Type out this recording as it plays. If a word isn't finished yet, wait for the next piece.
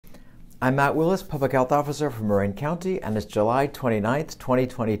I'm Matt Willis, Public Health Officer for Marin County, and it's July 29th,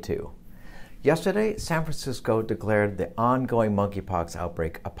 2022. Yesterday, San Francisco declared the ongoing monkeypox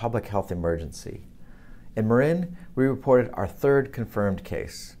outbreak a public health emergency. In Marin, we reported our third confirmed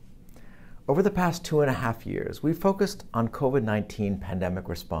case. Over the past 2.5 years, we've focused on COVID-19 pandemic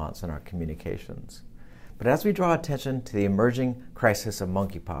response in our communications. But as we draw attention to the emerging crisis of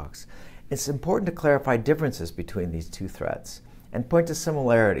monkeypox, it's important to clarify differences between these two threats and point to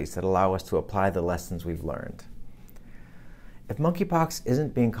similarities that allow us to apply the lessons we've learned. If monkeypox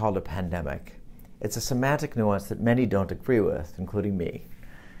isn't being called a pandemic, it's a semantic nuance that many don't agree with, including me.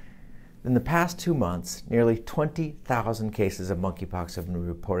 In the past 2 months, nearly 20,000 cases of monkeypox have been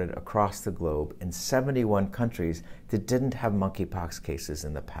reported across the globe in 71 countries that didn't have monkeypox cases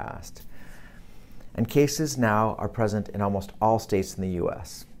in the past. And cases now are present in almost all states in the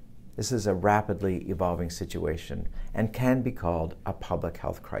U.S. This is a rapidly evolving situation and can be called a public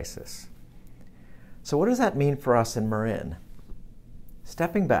health crisis. So what does that mean for us in Marin?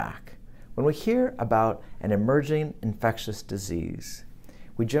 Stepping back, when we hear about an emerging infectious disease,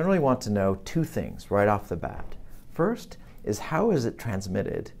 we generally want to know two things right off the bat. First is how is it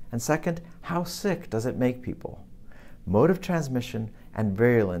transmitted? And second, how sick does it make people? Mode of transmission and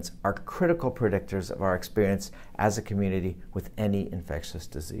virulence are critical predictors of our experience as a community with any infectious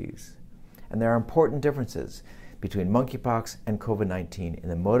disease. And there are important differences between monkeypox and COVID-19 in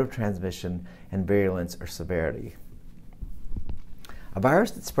the mode of transmission and virulence or severity. A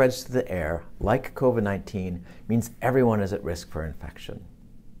virus that spreads through the air, like COVID-19, means everyone is at risk for infection.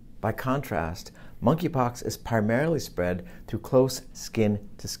 By contrast, monkeypox is primarily spread through close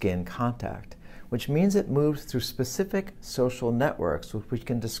skin-to-skin contact, which means it moves through specific social networks which we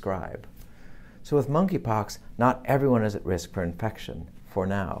can describe. So with monkeypox, not everyone is at risk for infection, for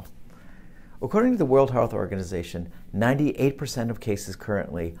now. According to the World Health Organization, 98% of cases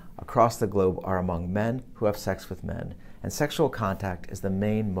currently across the globe are among men who have sex with men, and sexual contact is the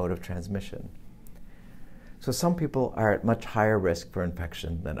main mode of transmission. So some people are at much higher risk for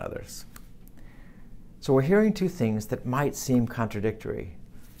infection than others. So we're hearing two things that might seem contradictory.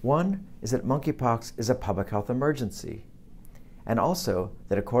 One is that monkeypox is a public health emergency, and also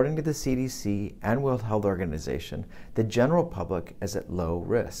that according to the CDC and World Health Organization, the general public is at low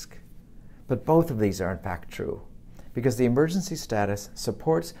risk. But both of these are in fact true, because the emergency status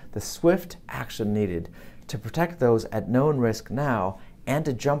supports the swift action needed to protect those at known risk now and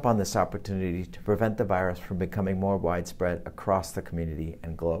to jump on this opportunity to prevent the virus from becoming more widespread across the community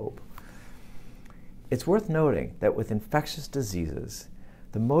and globe. It's worth noting that with infectious diseases,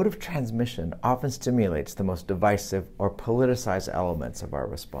 the mode of transmission often stimulates the most divisive or politicized elements of our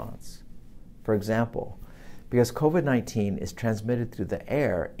response. For example, because COVID-19 is transmitted through the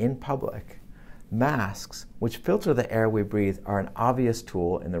air in public, masks, which filter the air we breathe, are an obvious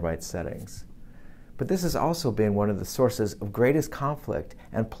tool in the right settings. But this has also been one of the sources of greatest conflict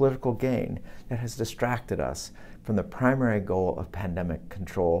and political gain that has distracted us from the primary goal of pandemic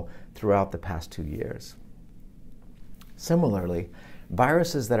control throughout the past 2 years. Similarly,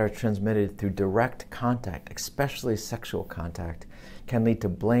 viruses that are transmitted through direct contact, especially sexual contact, can lead to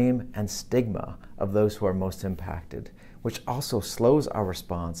blame and stigma of those who are most impacted, which also slows our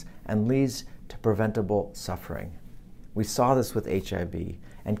response and leads to preventable suffering. We saw this with HIV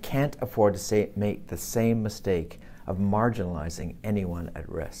and can't afford to make the same mistake of marginalizing anyone at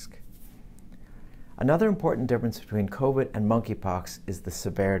risk. Another important difference between COVID and monkeypox is the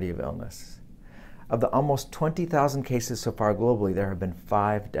severity of illness. Of the almost 20,000 cases so far globally, there have been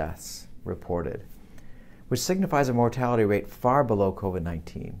 5 deaths reported, which signifies a mortality rate far below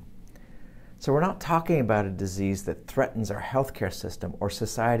COVID-19. So we're not talking about a disease that threatens our healthcare system or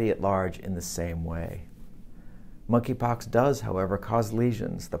society at large in the same way. Monkeypox does, however, cause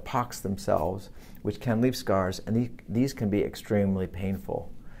lesions, the pox themselves, which can leave scars, and these can be extremely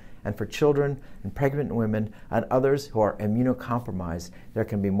painful. And for children and pregnant women and others who are immunocompromised, there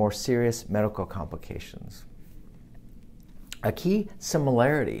can be more serious medical complications. A key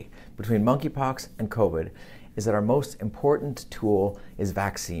similarity between monkeypox and COVID is that our most important tool is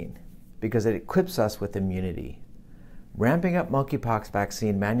vaccine, because it equips us with immunity. Ramping up monkeypox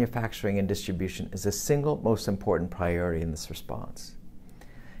vaccine manufacturing and distribution is the single most important priority in this response.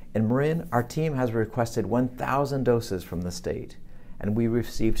 In Marin, our team has requested 1,000 doses from the state, and we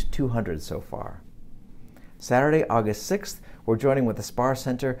received 200 so far. Saturday, August 6th, we're joining with the SPAR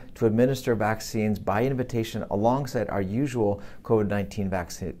Center to administer vaccines by invitation alongside our usual COVID-19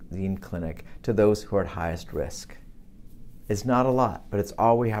 vaccine clinic to those who are at highest risk. It's not a lot, but it's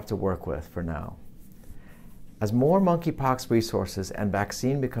all we have to work with for now. As more monkeypox resources and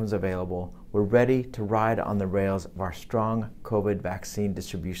vaccine becomes available, we're ready to ride on the rails of our strong COVID vaccine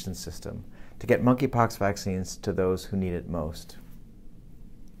distribution system to get monkeypox vaccines to those who need it most.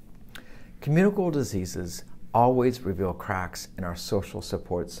 Communicable diseases always reveal cracks in our social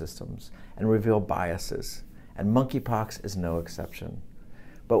support systems and reveal biases, and monkeypox is no exception.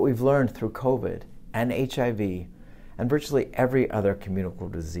 But we've learned through COVID and HIV and virtually every other communicable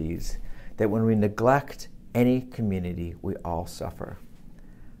disease that when we neglect any community, we all suffer.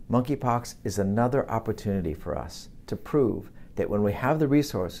 Monkeypox is another opportunity for us to prove that when we have the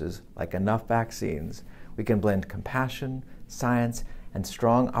resources, like enough vaccines, we can blend compassion, science, and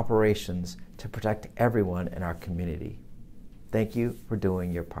strong operations to protect everyone in our community. Thank you for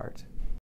doing your part.